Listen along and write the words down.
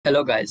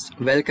Hello guys,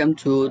 welcome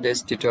to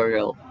this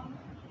tutorial.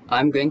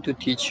 I'm going to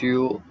teach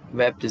you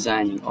web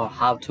designing or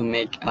how to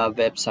make a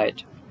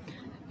website.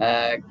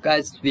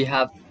 Guys, we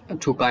have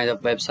two kinds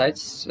of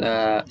websites,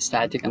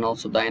 static and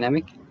also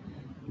dynamic.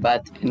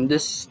 But in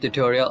this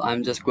tutorial,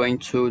 I'm just going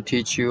to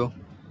teach you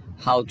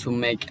how to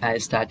make a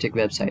static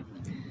website.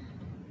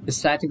 The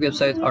static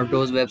websites are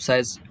those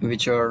websites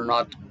which are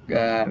not,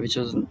 which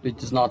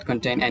does not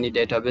contain any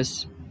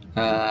database.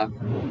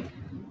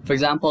 For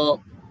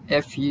example,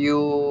 if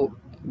you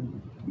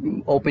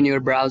open your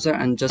browser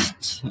and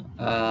just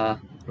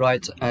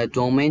write a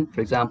domain,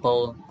 for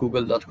example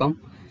google.com,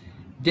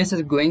 this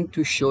is going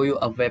to show you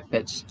a web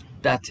page.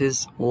 That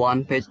is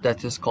one page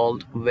that is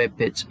called web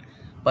page.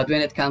 But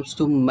when it comes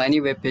to many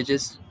web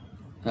pages,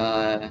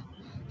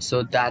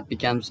 so that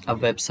becomes a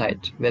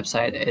website.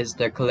 Website is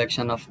the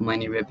collection of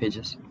many web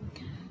pages.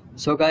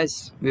 So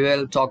guys, we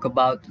will talk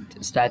about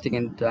static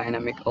and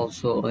dynamic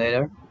also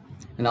later,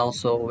 and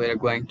also we're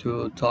going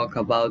to talk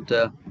about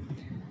the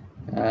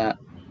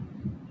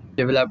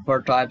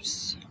developer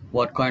types,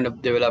 what kind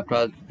of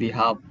developers we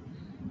have,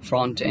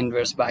 front end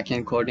versus back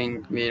end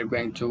coding. We're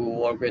going to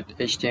work with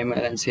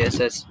HTML and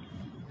CSS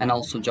and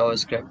also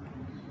JavaScript,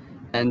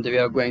 and we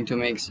are going to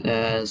make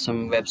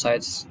some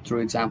websites through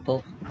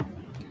example.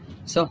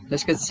 So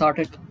let's get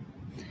started.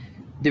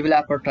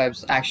 Developer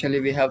types. Actually,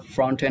 we have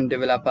front end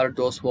developer,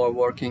 those who are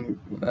working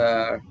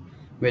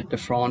with the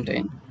front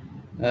end,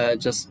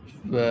 just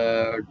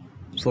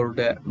for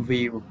the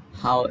view,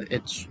 how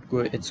it's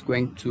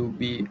going to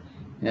be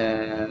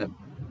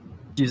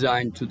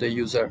designed to the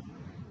user.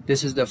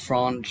 This is the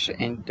front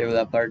end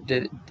developer.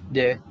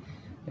 They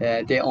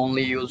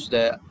only use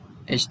the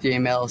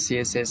HTML,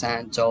 CSS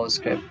and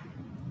JavaScript,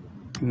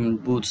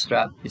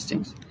 Bootstrap, these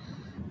things.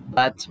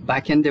 But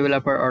backend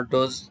developer are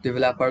those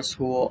developers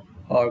who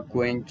are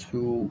going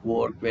to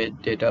work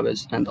with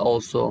database and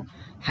also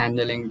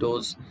handling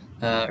those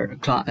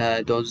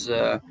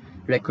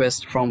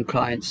requests from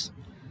clients.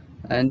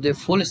 And the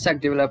full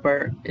stack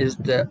developer is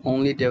the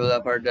only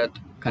developer that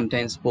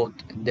contains both.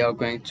 They are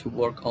going to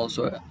work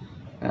also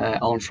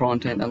on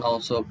front end and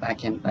also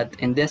back end. But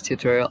in this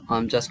tutorial,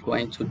 I'm just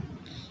going to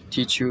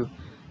teach you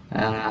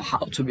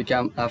how to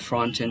become a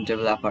front end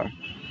developer.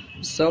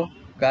 So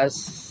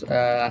guys,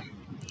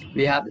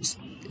 we have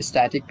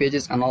static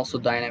pages and also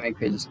dynamic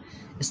pages.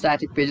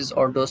 Static pages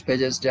are those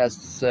pages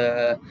just,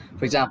 for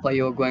example,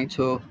 you're going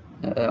to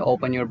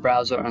open your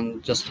browser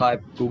and just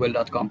type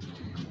google.com.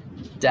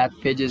 That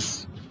page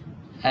is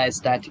a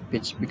static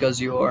page because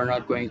you are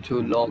not going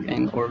to log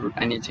in or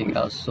anything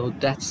else, so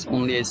that's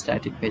only a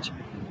static page.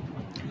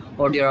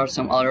 Or there are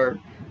some other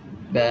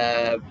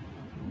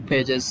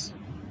pages,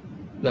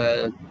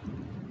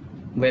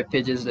 web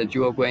pages that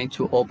you are going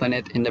to open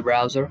it in the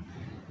browser,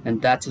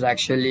 and that is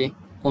actually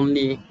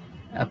only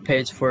a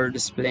page for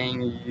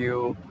displaying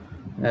you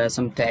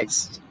some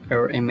text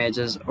or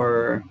images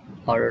or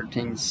other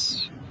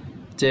things.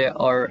 They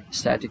are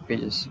static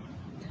pages.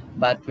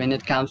 But when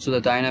it comes to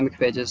the dynamic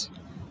pages,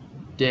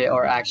 they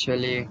are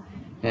actually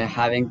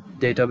having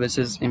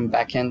databases in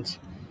backend,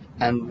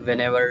 and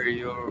whenever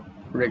you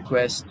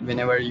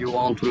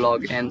want to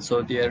log in,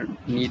 so there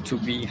need to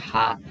be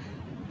a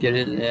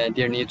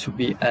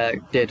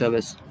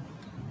database.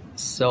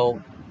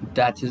 So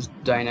that is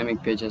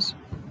dynamic pages.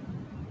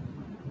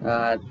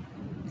 For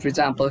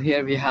example,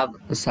 here we have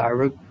a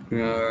server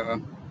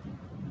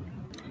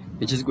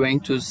which is going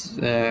to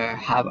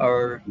have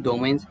our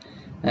domains.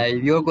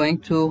 You're going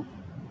to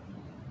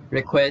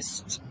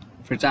request,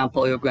 for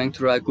example, you're going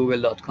to write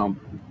google.com.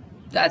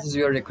 That is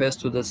your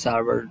request to the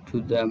server,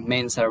 to the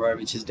main server,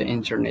 which is the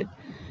internet.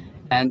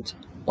 And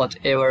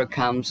whatever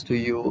comes to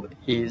you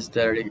is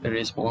the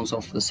response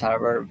of the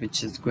server,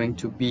 which is going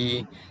to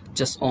be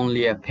just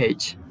only a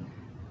page.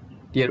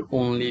 There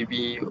only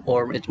be,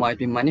 or it might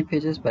be many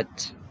pages,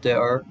 but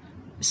there are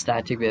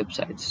static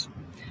websites.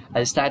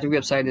 A static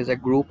website is a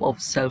group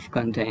of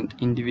self-contained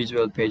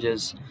individual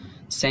pages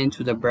sent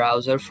to the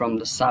browser from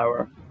the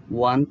server,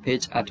 one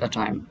page at a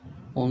time.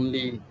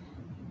 Only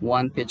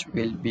one page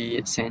will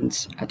be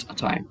sent at a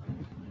time.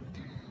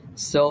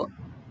 So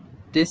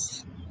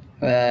this,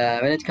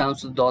 when it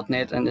comes to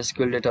 .NET and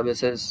SQL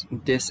databases,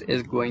 this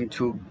is going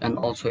to, and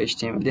also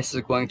HTML, this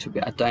is going to be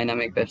a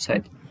dynamic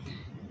website.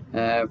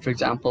 For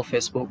example,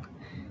 Facebook.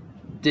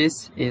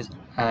 This is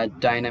a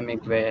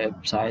dynamic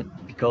website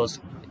because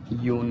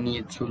you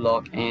need to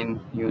log in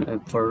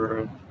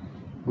for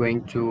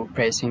going to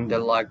pressing the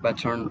like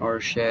button or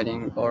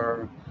sharing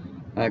or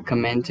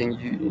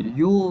commenting.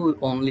 You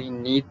only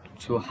need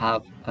to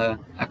have an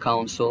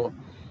account, so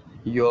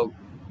you're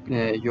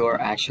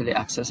actually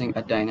accessing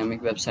a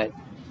dynamic website.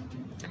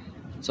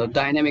 So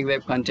dynamic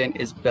web content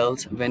is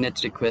built when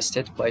it's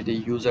requested by the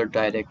user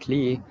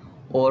directly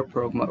or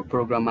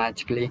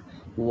programmatically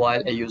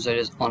while a user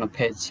is on a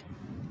page.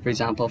 For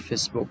example,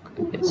 Facebook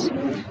is.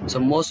 So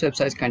most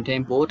websites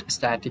contain both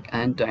static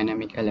and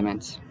dynamic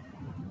elements.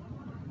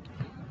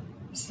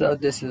 So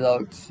this is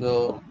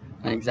also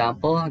an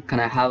example. Can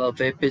I have a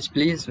web page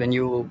please? When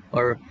you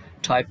are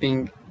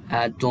typing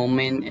a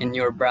domain in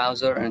your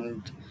browser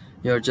and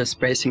you're just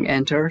pressing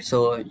enter,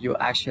 so you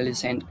actually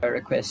send a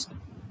request.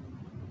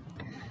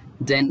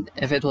 Then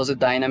if it was a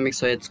dynamic,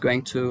 so it's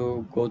going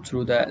to go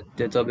through the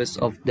database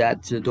of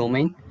that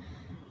domain,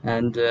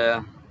 and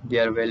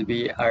there will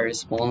be a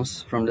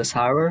response from the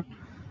server,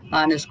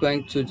 and it's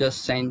going to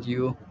just send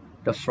you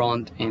the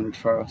front end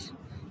first,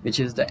 which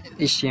is the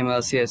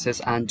HTML,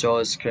 CSS and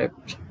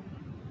JavaScript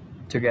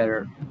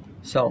together.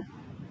 So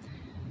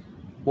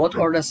what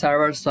are the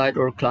server side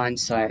or client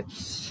side?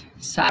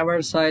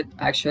 Server side,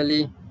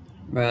 actually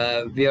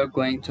we are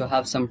going to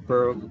have some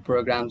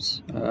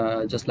programs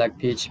just like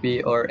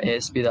PHP or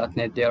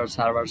ASP.NET. They are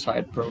server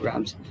side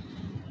programs,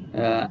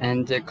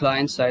 and the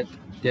client side,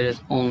 there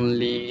is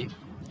only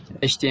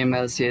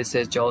HTML,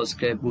 CSS,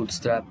 JavaScript,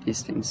 Bootstrap,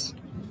 these things,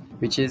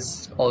 which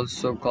is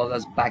also called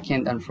as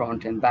backend and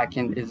frontend.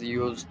 Backend is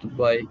used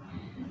by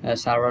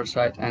server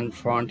side and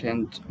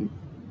frontend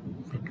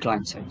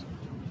client side.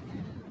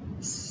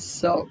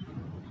 So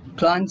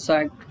client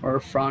side or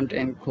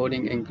front-end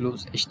coding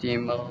includes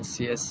HTML,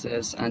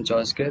 CSS and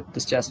JavaScript.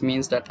 This just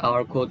means that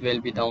our code will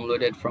be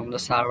downloaded from the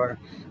server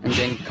and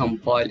then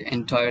compiled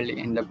entirely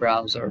in the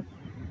browser.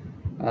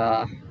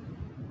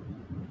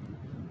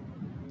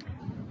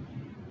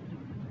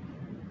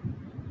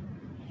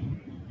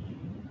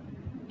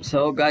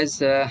 So guys,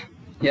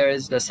 here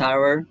is the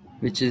server,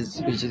 which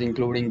is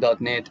including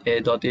 .NET,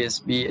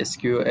 .ASP,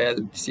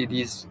 SQL. See,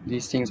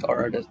 these things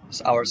are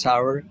our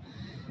server.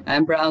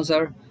 And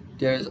browser,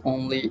 there is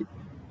only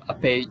a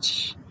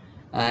page,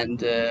 and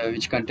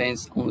which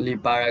contains only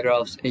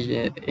paragraphs,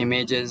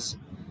 images,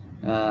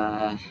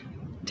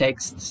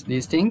 texts,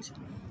 these things,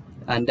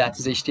 and that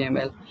is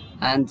HTML.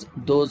 And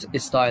those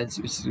styles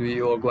which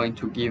you are going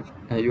to give,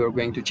 you are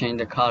going to change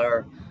the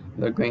color,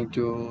 you are going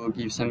to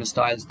give some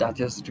styles that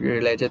is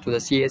related to the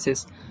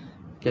CSS,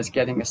 just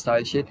getting a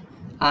style sheet,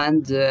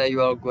 and you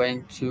are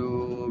going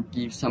to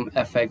give some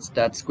effects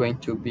that's going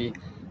to be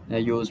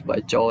used by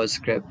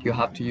JavaScript. You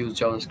have to use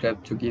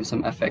JavaScript to give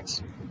some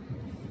effects.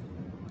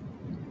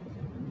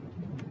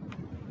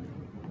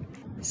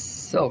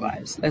 So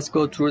guys, let's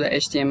go through the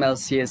HTML,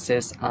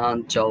 CSS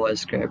and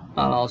JavaScript,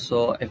 and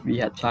also if we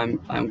have time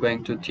I'm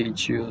going to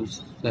teach you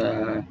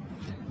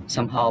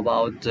somehow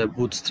about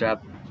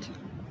Bootstrap.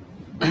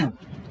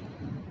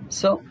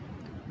 So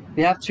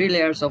we have 3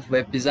 layers of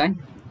web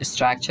design: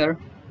 structure,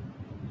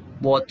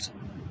 what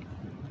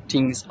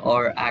things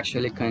are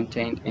actually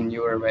contained in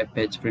your web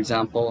page. For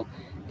example,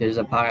 there is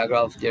a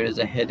paragraph, there is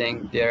a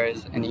heading, there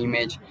is an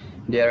image,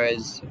 there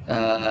is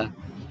a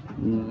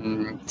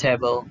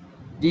table.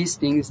 These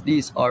things,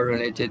 these are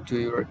related to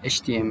your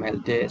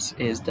HTML. This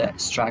is the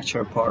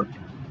structure part.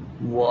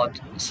 What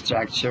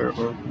structure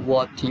or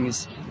what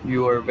things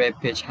your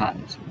web page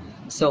has.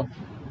 So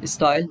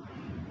style,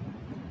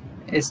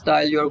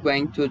 you're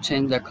going to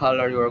change the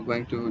color, you're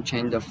going to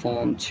change the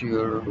font,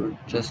 you're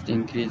just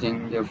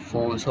increasing the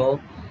font. So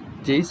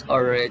these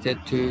are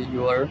related to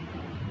your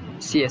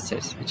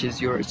CSS, which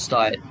is your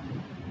style,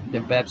 the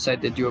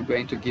website that you're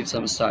going to give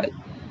some style.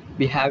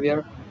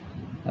 Behavior,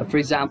 for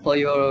example,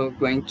 you're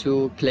going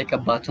to click a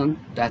button,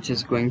 that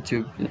is going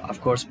to,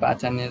 of course,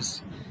 button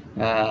is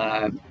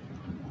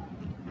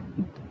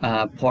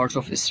part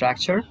of the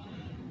structure.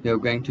 You're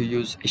going to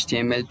use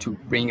HTML to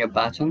bring a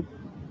button,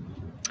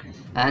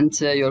 and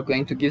you're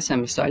going to give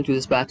some style to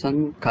this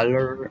button,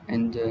 color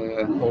and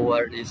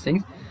hover, these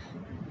things.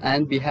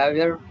 And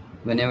behavior,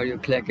 whenever you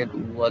click it,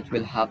 what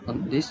will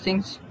happen, these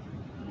things.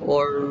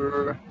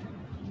 Or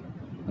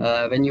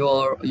when you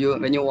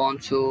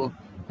want to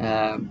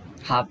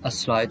have a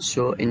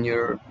slideshow in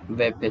your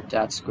web page,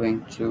 that's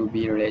going to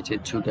be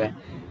related to the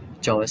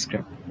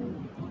JavaScript.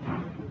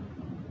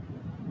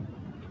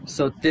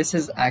 So this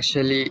is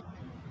actually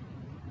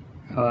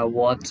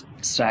what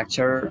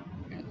structure,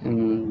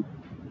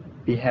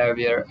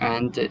 behavior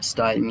and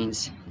style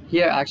means.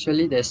 Here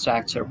actually the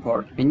structure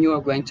part, when you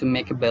are going to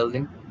make a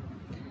building,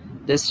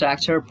 the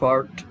structure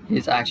part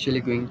is actually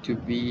going to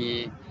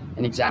be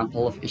an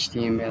example of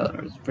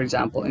HTML. For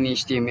example, in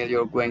HTML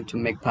you're going to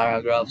make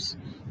paragraphs,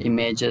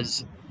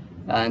 images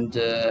and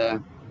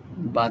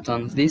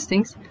buttons, these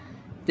things.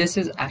 This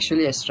is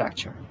actually a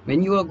structure.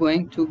 When you are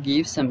going to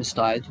give some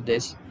style to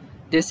this,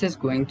 this is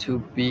going to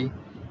be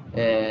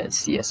a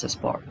CSS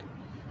part.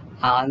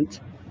 And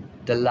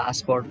the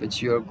last part,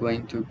 which you're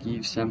going to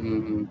give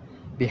some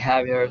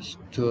behaviors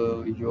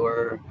to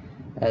your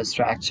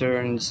structure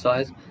and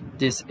style,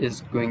 this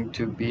is going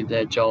to be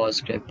the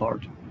JavaScript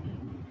part.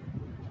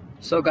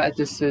 So guys,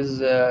 this is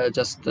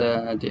just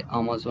the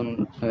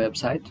Amazon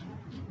website.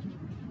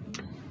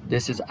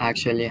 This is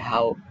actually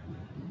how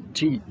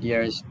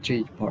there is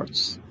 3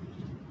 parts.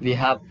 We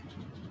have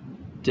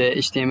the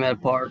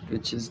HTML part,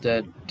 which is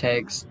the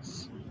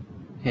texts,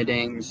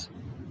 headings,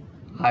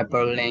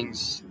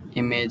 hyperlinks,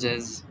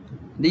 images,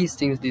 these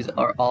things. These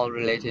are all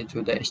related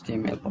to the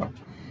HTML part.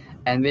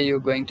 And when you're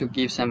going to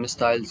give some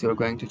styles, you're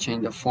going to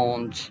change the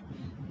font,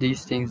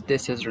 these things.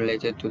 This is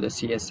related to the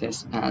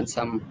CSS and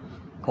some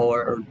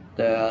cover,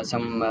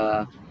 some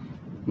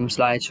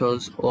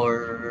slideshows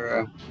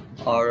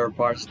or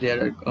parts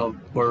there,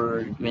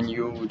 or when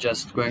you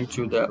just going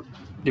to the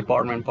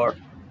department part,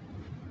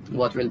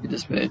 what will be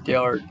displayed. They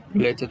are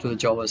related to the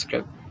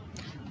JavaScript,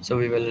 so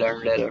we will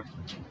learn later.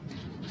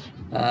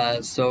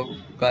 So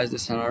guys,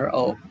 this is another.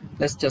 Oh,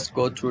 let's just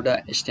go through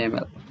the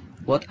HTML.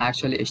 What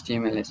actually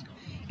HTML is?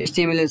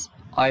 HTML is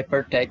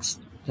hypertext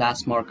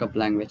class markup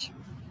language.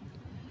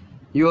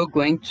 You are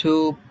going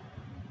to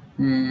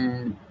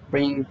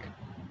bring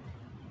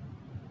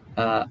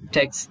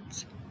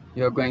text.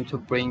 You're going to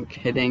bring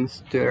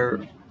headings to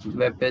your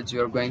web page.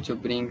 You're going to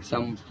bring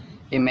some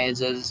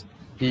images.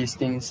 These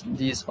things,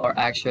 these are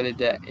actually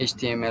the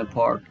HTML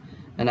part,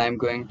 and I'm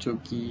going to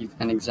give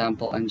an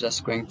example. I'm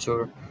just going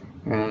to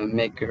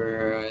make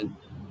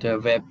the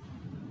web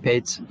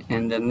page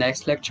in the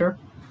next lecture.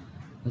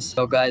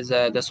 So guys,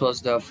 this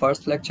was the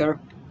first lecture,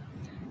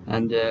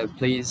 and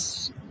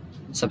please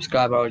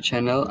subscribe our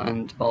channel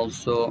and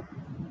also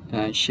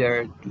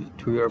share it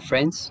to your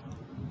friends.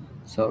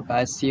 So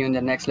guys, see you in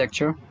the next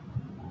lecture.